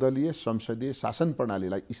बहुदलीय संसदीय शासन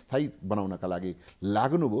प्रणालीलाई स्थायी बनाउनका लागि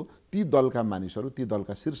लाग्नुभयो, ती दलका मानिसहरू, ती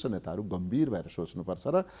दलका शीर्ष नेताहरू गम्भीर भएर सोच्नुपर्छ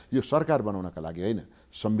र यो सरकार बनाउनका लागि होइन,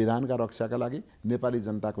 संविधानका रक्षाका लागि, नेपाली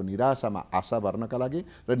जनताको निराशामा आशा भर्नका लागि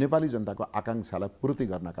र नेपाली जनताको आकाङ्क्षालाई पूर्ति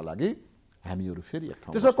गर्नका लागि हामीहरू फेरि एक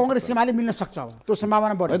ठाउँ। त्यसमा कङ्ग्रेस एमाले मिल्न सक्छ अब? त्यो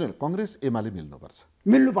सम्भावना बढ्यो। होइन, कङ्ग्रेस एमाले मिल्नुपर्छ।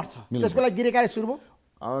 त्यसको लागि गिरेकाले सुरु भयो।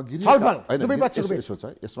 यसो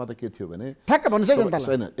छ, यसमा त के थियो भने ठ्याक्क भन्नुहोस् है जनतालाई,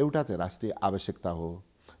 होइन एउटा चाहिँ राष्ट्रिय आवश्यकता हो,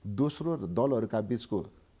 दोस्रो दलहरूका बीचको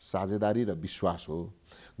साझेदारी र विश्वास हो।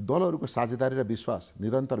 दलहरूको साझेदारी र विश्वास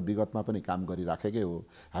निरन्तर विगतमा पनि काम गरिराखेकै हो।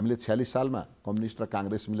 हामीले 46 सालमा कम्युनिस्ट र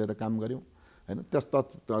काङ्ग्रेस मिलेर काम गऱ्यौँ होइन,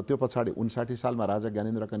 त्यो पछाडि 59 सालमा राजा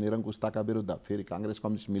ज्ञानेन्द्रका निरङ्कुशताका विरुद्ध फेरि काङ्ग्रेस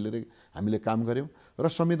कम्युनिस्ट मिलेरै हामीले काम गऱ्यौँ र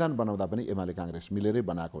संविधान बनाउँदा पनि एमाले काङ्ग्रेस मिलेरै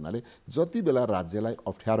बनाएको हुनाले जति बेला राज्यलाई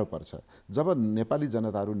अप्ठ्यारो पर्छ, जब नेपाली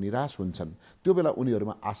जनताहरू निराश हुन्छन्, त्यो बेला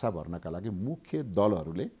उनीहरूमा आशा भर्नका लागि मुख्य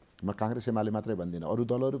दलहरूले, म काङ्ग्रेस एमाले मात्रै भन्दिनँ, अरू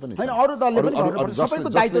दलहरू पनि हैन, अरू दलले पनि सबैको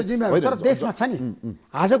दायित्व जिम्मेवारी, तर देशमा छ नि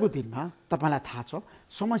आजको दिनमा तपाईलाई थाहा छ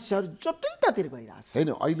समस्याहरू जटिलतातिर गइरहेछ हैन।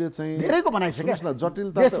 अहिले चाहिँ धेरैको भनाइ छ के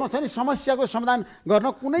जटिलता देशमा छ नि, समस्याको समाधान गर्न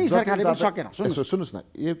कुनै सरकारले पनि सकेन। सुन्नुस् न,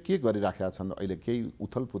 के गरिराखेका छन् अहिले केही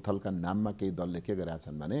उथल पुथलका नाममा केही दलले के गरेका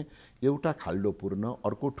छन् भने एउटा खाल्डो पूर्ण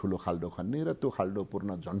अर्को ठुलो खाल्डो खन्ने र त्यो खाल्डो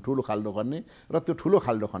पूर्ण झन् ठुलो खाल्डो खन्ने र त्यो ठुलो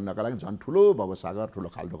खाल्डो खन्नका लागि झन् ठुलो भवसागर ठुलो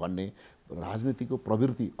खाल्डो खन्ने राजनीतिको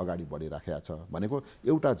प्रवृत्ति अगाडि बढिराखेको छ। भनेको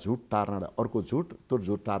एउटा झुट टार्नलाई अर्को झुट, त्यो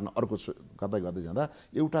झुट टार्न अर्को गर्दै गर्दै जाँदा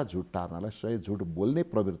एउटा झुट टार्नलाई 100 झुट बोल्ने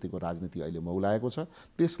प्रवृत्तिको राजनीति अहिले मौलाएको छ।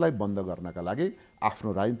 त्यसलाई बन्द गर्नका लागि आफ्नो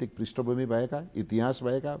राजनीतिक पृष्ठभूमि भएका, इतिहास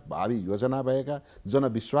भएका, भावी योजना भएका,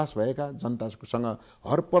 जनविश्वास भएका, जनतासँग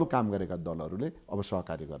हरपल काम गरेका दलहरूले अब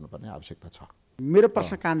सहकार्य गर्नुपर्ने आवश्यकता छ। मेरो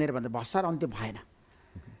प्रश्न कहाँनिर भन्दा भ्रष्टाचार अन्त्य भएन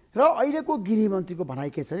र अहिलेको गृहमन्त्रीको भनाइ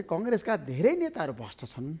के छ, कङ्ग्रेसका धेरै नेताहरू भ्रष्ट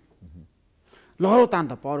छन्, लहरोतान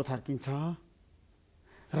त पहरो थर्किन्छ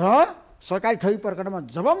र सरकारी ठगी प्रकरणमा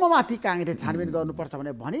जब म माथि काङ्ग्रेस छानबिन गर्नुपर्छ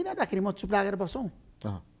भने भनिरहँदाखेरि म चुप लागेर बसौँ,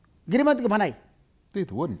 गृहमन्त्रीको भनाइ त्यही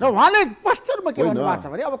त हो नि। र उहाँले स्पष्ट रूपमा के भन्नुभएको छ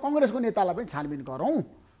भने अब कङ्ग्रेसको नेतालाई पनि छानबिन गरौँ,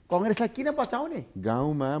 कङ्ग्रेसलाई किन बचाउने,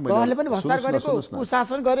 गाउँमा उहाँले पनि भ्रष्टाचार गरेको,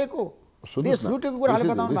 कुशासन गरेको, देश लुटेको कुराले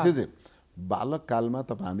बताउनु भएको छ। बालककालमा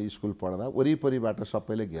तपाईँ हामी स्कुल पढ्दा वरिपरिबाट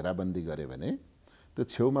सबैले घेराबन्दी गरे भने त्यो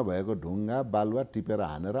छेउमा भएको ढुङ्गा बालुवा टिपेर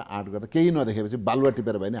हानेर आँट गर्दा केही नदेखेपछि बालुवा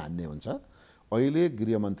टिपेर भए नि हान्ने हुन्छ। अहिले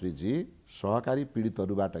गृहमन्त्रीजी सहकारी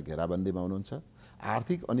पीडितहरूबाट घेराबन्दीमा हुनुहुन्छ,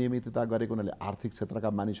 आर्थिक अनियमितता गरेको हुनाले आर्थिक क्षेत्रका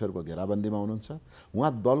मानिसहरूको घेराबन्दीमा हुनुहुन्छ।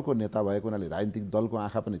 उहाँ दलको नेता भएको हुनाले राजनीतिक दलको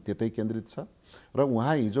आँखा पनि त्यतै केन्द्रित छ र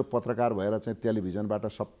उहाँ हिजो पत्रकार भएर चाहिँ टेलिभिजनबाट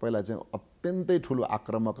सबैलाई चाहिँ अत्यन्तै ठुलो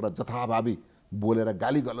आक्रामक र जथाभावी बोलेर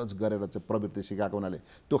गालीगलौज गरेर चाहिँ प्रवृत्ति सिकाएको हुनाले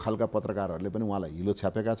त्यो खालका पत्रकारहरूले पनि उहाँलाई हिलो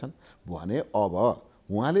छ्यापेका छन् भने अब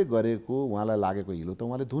उहाँले गरेको उहाँलाई लागेको हिलो त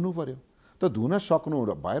उहाँले धुनु पर्यो। त धुन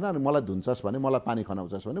सक्नु भएन अनि मलाई धुन्छस् भने मलाई पानी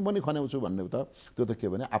खनाउँछस् भने म नि खनाउँछु भन्ने त त्यो त के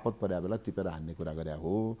भने आपत परेको बेला टिपेर हान्ने कुरा गरे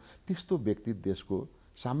हो। त्यस्तो व्यक्ति देशको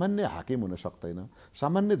सामान्य हाकिम हुन सक्दैन,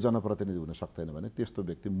 सामान्य जनप्रतिनिधि हुन सक्दैन भने त्यस्तो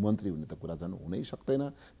व्यक्ति मन्त्री हुने त कुरा जानु हुनै सक्दैन।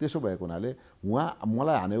 त्यसो भएको हुनाले उहाँ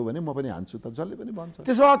मलाई हान्यो भने म पनि हान्छु त जसले पनि भन्छ।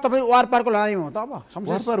 त्यसो भए तपाईँ वारपारको लडाइँमा हो त अब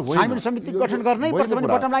छानबिन समिति गठन गर्नै पर्छ भने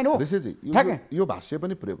बटम लाइन हो। ऋषिजी यो भाष्य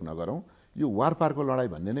पनि प्रयोग नगरौँ। यो वारपारको लडाइँ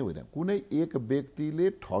भन्ने नै होइन। कुनै एक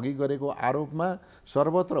व्यक्तिले ठगी गरेको आरोपमा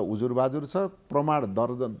सर्वत्र उजुरबाजुर छ, प्रमाण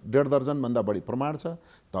 1.5 दर्जनभन्दा बढी प्रमाण छ,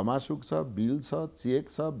 तमासुक छ, बिल छ, चेक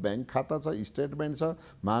छ, ब्याङ्क खाता छ, स्टेटमेन्ट छ,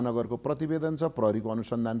 महानगरको प्रतिवेदन छ, प्रहरीको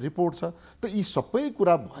अनुसन्धान रिपोर्ट छ। त यी सबै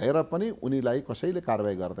कुरा भएर पनि उनीलाई कसैले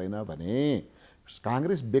कारबाही गर्दैन भने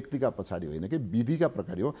काङ्ग्रेस व्यक्तिका पछाडि होइन कि विधिका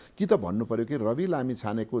प्रकार हो। कि त भन्नु पर्यो कि रवि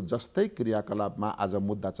लामिछानेको जस्तै क्रियाकलापमा आज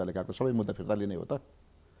मुद्दा चलेकाको सबै मुद्दा फिर्ता लिने हो त?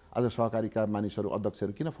 आज सहकारीका मानिसहरू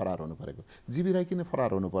अध्यक्षहरू किन फरार हुनु परेको? जीवी राई किन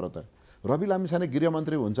फरार हुनु पर्यो त? रवि लामिछाने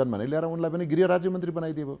गृहमन्त्री हुन्छन् भने ल्याएर उनलाई पनि गृह राज्यमन्त्री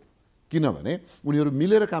बनाइदियो। किनभने उनीहरू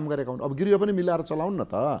मिलेर काम गरेका हुन्। अब गृह पनि मिलाएर चलाउन् न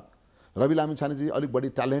त। रवि लामिछानेजी अलिक बढी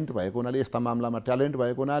ट्यालेन्ट भएको हुनाले, यस्ता मामलामा ट्यालेन्ट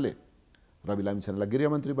भएको हुनाले रवि लामिछानेलाई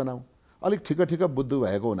गृहमन्त्री बनाऊ। अलिक ठिक बुद्धु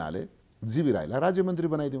भएको हुनाले जीवी राईलाई राज्यमन्त्री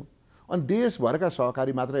बनाइदिउँ। अनि देशभरका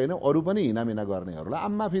सहकारी मात्र होइन अरू पनि हिनामिना गर्नेहरूलाई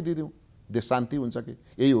आम माफी दिदिउँ। देश शान्ति हुन्छ कि?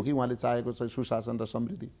 यही हो कि उहाँले चाहेको चाहिँ सुशासन र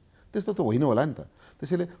समृद्धि? त्यस्तो त होइन होला नि त।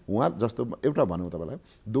 त्यसैले उहाँ जस्तो एउटा भनौँ तपाईँलाई,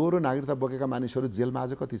 दोहोरो नागरिकता बोकेका मानिसहरू जेलमा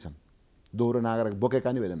आज कति छन्? दोहोरो नागरिक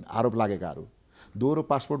बोकेका नि होइन, आरोप लागेकाहरू। दोहोरो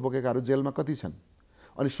पासपोर्ट बोकेकाहरू जेलमा कति छन्?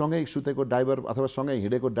 अनि सँगै सुतेको ड्राइभर अथवा सँगै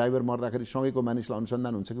हिँडेको ड्राइभर मर्दाखेरि सँगैको मानिसलाई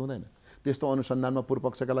अनुसन्धान हुन्छ कि हुँदैन? त्यस्तो अनुसन्धानमा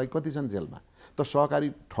पूर्वपक्षका लागि कति छन् जेलमा? त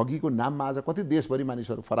सहकारी ठगीको नाममा आज कति देशभरि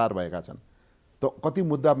मानिसहरू फरार भएका छन्? त कति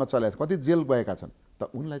मुद्दामा चलेका छन्, कति जेल गएका छन्? त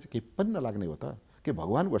उनलाई चाहिँ केही पनि नलाग्ने हो त? के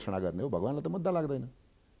भगवान घोषणा गर्ने हो? भगवानलाई त मुद्दा लाग्दैन।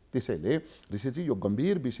 त्यसैले ऋषिजी यो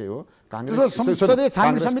गम्भीर विषय हो। काङ्ग्रेस संसदीय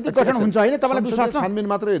छानबिन समिति गठन हुन्छ होइन? तपाईँलाई विश्वास छ? छानबिन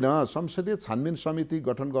मात्रै होइन, संसदीय छानबिन समिति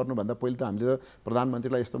गठन गर्नुभन्दा पहिले त हामीले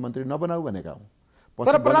प्रधानमन्त्रीलाई यस्तो मन्त्री नबनाऊ भनेका हौँ।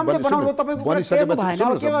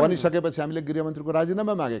 बनिसकेपछि हामीले गृहमन्त्रीको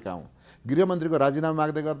राजीनामा मागेका हौँ। गृहमन्त्रीको राजीनामा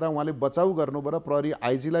माग्दै गर्दा उहाँले बचाउ गर्नुभयो र प्रहरी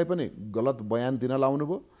आइजीलाई पनि गलत बयान दिन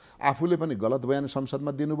लाउनुभयो, आफूले पनि गलत बयान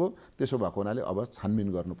संसदमा दिनुभयो। त्यसो भएको हुनाले अब छानबिन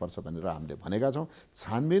गर्नुपर्छ भनेर हामीले भनेका छौँ।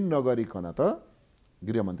 छानबिन नगरिकन त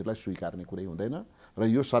गृहमन्त्रीलाई स्वीकार्ने कुरै हुँदैन। र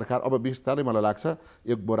यो सरकार अब बिस्तारै मलाई लाग्छ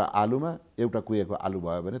एक बोरा आलुमा एउटा कुहेको आलु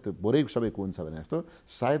भयो भने त्यो बोरै सबै कुन्छ भने जस्तो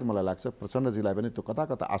सायद मलाई लाग्छ प्रचण्डजीलाई पनि त्यो कता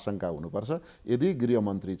कता आशंका हुनुपर्छ। यदि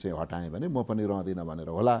गृहमन्त्री चाहिँ हटाएँ भने म पनि रहँदिनँ भनेर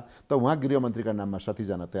होला। त उहाँ गृहमन्त्रीका नाममा 60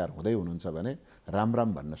 जना तयार हुँदै हुनुहुन्छ भने राम राम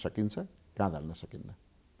भन्न सकिन्छ, काँध हाल्न सकिन्न।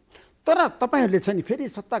 तर तपाईँहरूले चाहिँ नि फेरि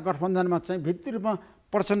सत्ता गठबन्धनमा चाहिँ भित्री रूपमा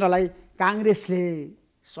प्रचण्डलाई काङ्ग्रेसले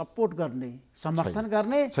सपोर्ट गर्ने, समर्थन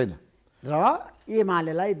गर्ने छैन र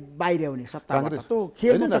एमालेलाई बाहिर आउने सत्ताबाट त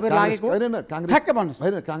खेलमा तपाईँ लागेको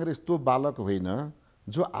होइन। काङ्ग्रेस त्यो बालक होइन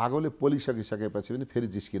जो आगोले पोलिसकिसकेपछि पनि फेरि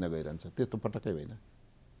जिस्किन गइरहन्छ। त्यस्तो पटक्कै होइन।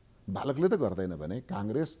 बालकले त गर्दैन भने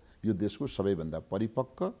काङ्ग्रेस यो देशको सबैभन्दा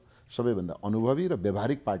परिपक्व, सबैभन्दा अनुभवी र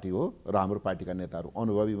व्यावहारिक पार्टी हो र हाम्रो पार्टीका नेताहरू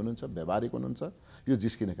अनुभवी हुनुहुन्छ, व्यावहारिक हुनुहुन्छ। यो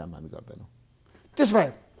जिस्किने काम हामी गर्दैनौँ। त्यसो भए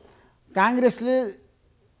काङ्ग्रेसले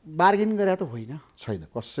बार्गेनिङ गरे त होइन? छैन,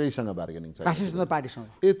 कसैसँग बार्गेनिङ छैन। राष्ट्रिय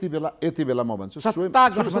पार्टीसँग यति बेला म भन्छु सत्ता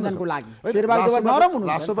गठबन्धनको लागि शेरबहादुर नरम हुनुहुन्छ।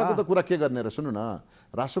 राष्ट्रसभाको त कुरा के गर्ने र सुन्नु न,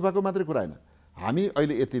 राष्ट्रसभाको मात्रै कुरा होइन। हामी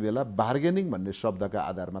अहिले यति बेला बार्गेनिङ भन्ने शब्दका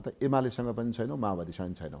आधारमा त एमालेसँग पनि छैनौँ, माओवादीसँग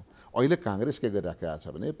पनि छैनौँ। अहिले काङ्ग्रेस के गरिराखेका छ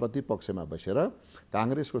भने प्रतिपक्षमा बसेर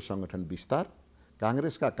काङ्ग्रेसको सङ्गठन विस्तार,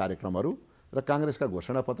 काङ्ग्रेसका कार्यक्रमहरू र काङ्ग्रेसका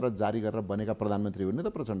घोषणापत्र जारी गरेर बनेका प्रधानमन्त्री हुने त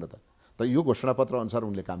प्रचण्ड त यो घोषणापत्र अनुसार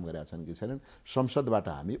उनले काम गरेका छन् कि छैनन्? संसदबाट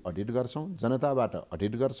हामी अडिट गर्छौँ, जनताबाट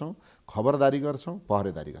अडिट गर्छौँ, खबरदारी गर्छौँ,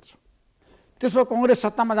 पहरेदारी गर्छौँ। त्यसो कङ्ग्रेस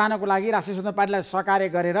सत्तामा जानको लागि राष्ट्रिय स्वतन्त्र पार्टीलाई सहकार्य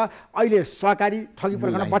गरेर अहिले सहकारी ठगी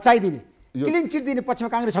प्रकरण बचाइदिने, क्लिन चिट दिने पक्षमा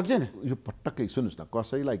काङ्ग्रेस सक्छ छैन? यो पटक्कै सुन्नुहोस् न,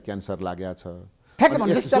 कसैलाई क्यान्सर लागेको छ,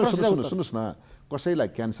 सुन्नुहोस् न, कसैलाई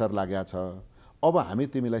क्यान्सर लागेको छ, अब हामी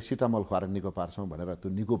तिमीलाई सिटामल खुवाएर निको पार्छौँ भनेर त्यो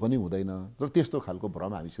निको पनि हुँदैन। र त्यस्तो खालको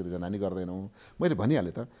भ्रम हामी सिर्जना नि गर्दैनौँ। मैले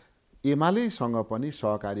भनिहालेँ त, एमालेसँग पनि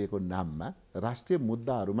सहकार्यको नाममा राष्ट्रिय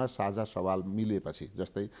मुद्दाहरूमा साझा सवाल मिलेपछि,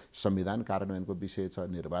 जस्तै संविधान कार्यान्वयनको विषय छ,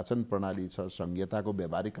 निर्वाचन प्रणाली छ, संहिताको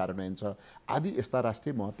व्यावहारिक कार्यान्वयन छ आदि यस्ता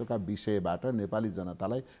राष्ट्रिय महत्त्वका विषयबाट नेपाली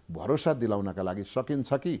जनतालाई भरोसा दिलाउनका लागि सकिन्छ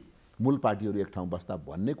कि मूल पार्टीहरू एक ठाउँ बस्दा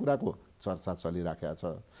भन्ने कुराको चर्चा चलिराखेको छ।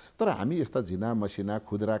 तर हामी यस्ता झिना मसिना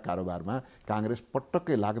खुद्रा कारोबारमा काङ्ग्रेस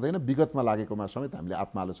पटक्कै लाग्दैन। विगतमा लागेकोमा समेत हामीले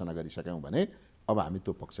आत्मालोचना गरिसक्यौँ भने अब हामी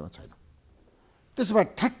त्यो पक्षमा छैनौँ। त्यसो भए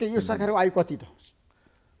ठ्याक्कै यो सरकारको आयु कति त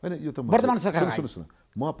होइन? यो त वर्तमान सरकार सुन्नुहोस् न,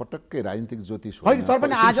 म पटक्कै राजनीतिक ज्योतिष होइन, तर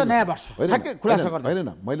पनि आज नयाँ वर्ष ठ्याक्कै खुलासा गर्नु होइन।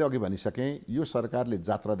 मैले अघि भनिसकेँ यो सरकारले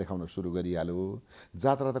जात्रा देखाउन सुरु गरिहाल्यो।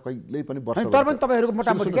 जात्रा त कहिल्यै पनि वर्ष, तर पनि तपाईँहरूको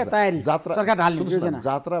मोटामोटी के तयारी सरकार हाल्ने योजना?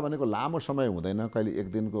 जात्रा भनेको लामो समय हुँदैन, कहिले 1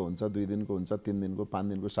 दिनको हुन्छ, 2 दिनको हुन्छ, 3 दिनको, 5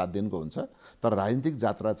 दिनको, 7 दिनको हुन्छ। तर राजनीतिक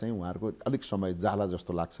जात्रा चाहिँ उहाँहरूको अलिक समय जाला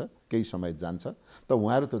जस्तो लाग्छ, केही समय जान्छ। त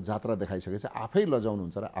उहाँहरू त्यो जात्रा देखाइसकेपछि आफै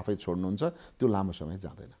लजाउनुहुन्छ र आफै छोड्नुहुन्छ, त्यो लामो समय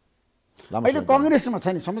जाँदैन। अहिले कङ्ग्रेसमा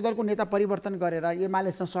छैन, संसदको नेता परिवर्तन गरेर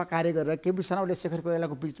एमालेसँग सहकार्य गरेर केपी शर्माले शेखर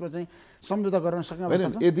कोइरालाको बिचमा चाहिँ सम्झौता गर्न सक्ने अवस्था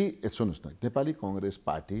छ? यदि सुन्नुहोस् न, नेपाली कङ्ग्रेस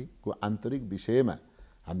पार्टीको आन्तरिक विषयमा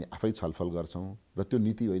हामी आफै छलफल गर्छौँ र त्यो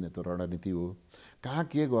नीति होइन, त्यो रणनीति हो। कहाँ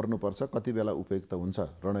के गर्नुपर्छ, कति बेला उपयुक्त हुन्छ,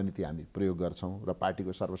 रणनीति हामी प्रयोग गर्छौँ र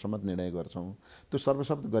पार्टीको सर्वसम्मत निर्णय गर्छौँ। त्यो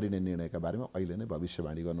सर्वसम्मत गरिने निर्णयका बारेमा अहिले नै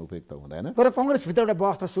भविष्यवाणी गर्नु उपयुक्त हुँदैन। तर कङ्ग्रेसभित्र एउटा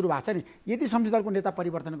व्यवस्था सुरु भएको छ नि, यदि संसदको नेता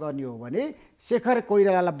परिवर्तन गर्ने हो भने शेखर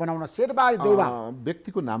कोइरालालाई बनाउन शेरबहादुर देउवा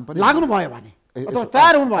व्यक्तिको नाम पनि लाग्नुभयो भने अथवा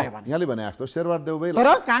तयार हुनुभयो भने, यहाँले भने जस्तो शेरबहादुर देउवा,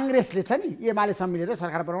 तर काङ्ग्रेसले छ नि एमालेसँग मिलेर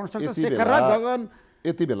सरकार बनाउन सक्छ। शेखर र गगन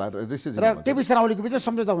यति बेला र केपी शर्मा ओलीको बिचमा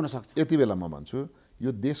सम्झौता हुन सक्छ। यति बेला म भन्छु यो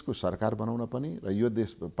देशको सरकार बनाउन पनि र यो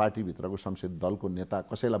देश पार्टीभित्रको संसदीय दलको नेता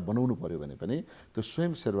कसैलाई बनाउनु पर्यो भने पनि त्यो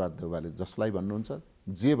स्वयं शेरबहादुर देउवाले जसलाई भन्नुहुन्छ,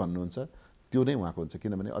 जे भन्नुहुन्छ त्यो नै उहाँको हुन्छ।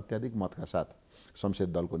 किनभने अत्याधिक मतका साथ संसदीय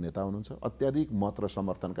दलको नेता हुनुहुन्छ, अत्याधिक मत र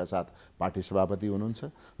समर्थनका साथ पार्टी सभापति हुनुहुन्छ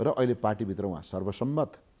र अहिले पार्टीभित्र उहाँ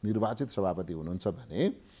सर्वसम्मत निर्वाचित सभापति हुनुहुन्छ भने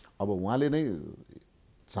अब उहाँले नै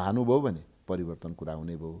चाहनुभयो भने परिवर्तन कुरा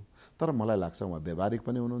हुने भयो। तर मलाई लाग्छ उहाँ व्यावहारिक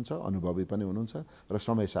पनि हुनुहुन्छ, अनुभवी पनि हुनुहुन्छ र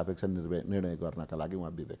समय सापेक्ष निर्णय गर्नका लागि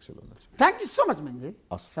उहाँ विवेकशील हुनुहुन्छ। थ्याङ्क यू सो मच मेनजी,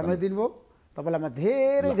 समय दिनुभयो। तपाईँलाई म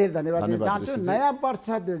धेरै धेरै धन्यवाद दिन चाहन्छु। नयाँ वर्ष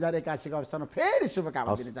 2081 को अवसरमा फेरि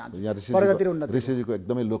शुभकामना दिन चाहन्छु। प्रगति र उन्नति। ऋषिजीको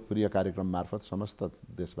एकदमै लोकप्रिय कार्यक्रम मार्फत समस्त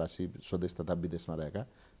देशवासी, स्वदेश तथा विदेशमा रहेका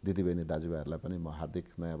दिदीबहिनी दाजुभाइहरूलाई पनि म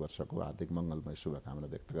हार्दिक नयाँ वर्षको हार्दिक मङ्गलमय शुभकामना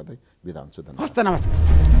व्यक्त गर्दै बिदा हुन्छु। धन्यवाद। हस्त नमस्कार।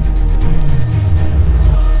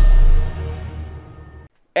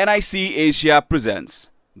 NIC Asia presents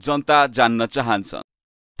जनता जान्न चाहन्छन्।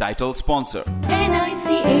 Title sponsor NIC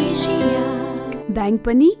Asia। Bank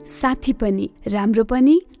पनि साथी पनि, राम्रो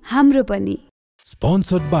पनि हाम्रो पनि।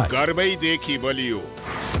 स्पोन्सर्ड बाइ गर्वैदेखि बलियो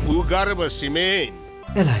भूगर्भ सिमेन्ट,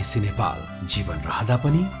 LIC नेपाल, जीवन रहँदा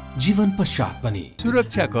पनि जीवन पश्चात पनि,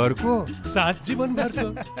 सुरक्षा करको साथ जीवन भरको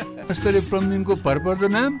स्तरीय प्रमिङको भरपर्दो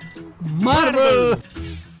नाम मार्बल।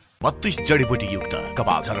 32 जडीबुटी युक्त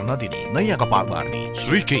कपाल झर्न नदिने नयाँ कपाल मार्ने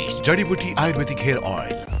श्रीकेश जडीबुटी आयुर्वेदिक हेयर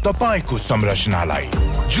ऑयल तपाईको संरचनालाई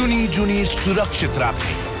जुनी जुनी सुरक्षित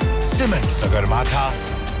राख्ने सिमेन्ट सगरमाथा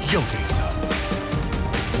एउटै छ,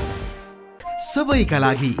 सबैका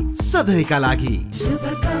लागि सधैँका लागि। शुभ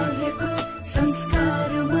कार्यको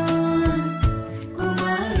संस्कारमा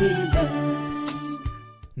कुमारी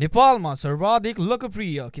नेपालमा सर्वाधिक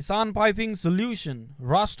लोकप्रिय किसान पाइपिङ सोल्युसन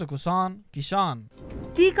राष्ट्र किसान।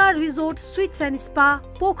 टीका resort sweets and spa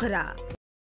Pokhara.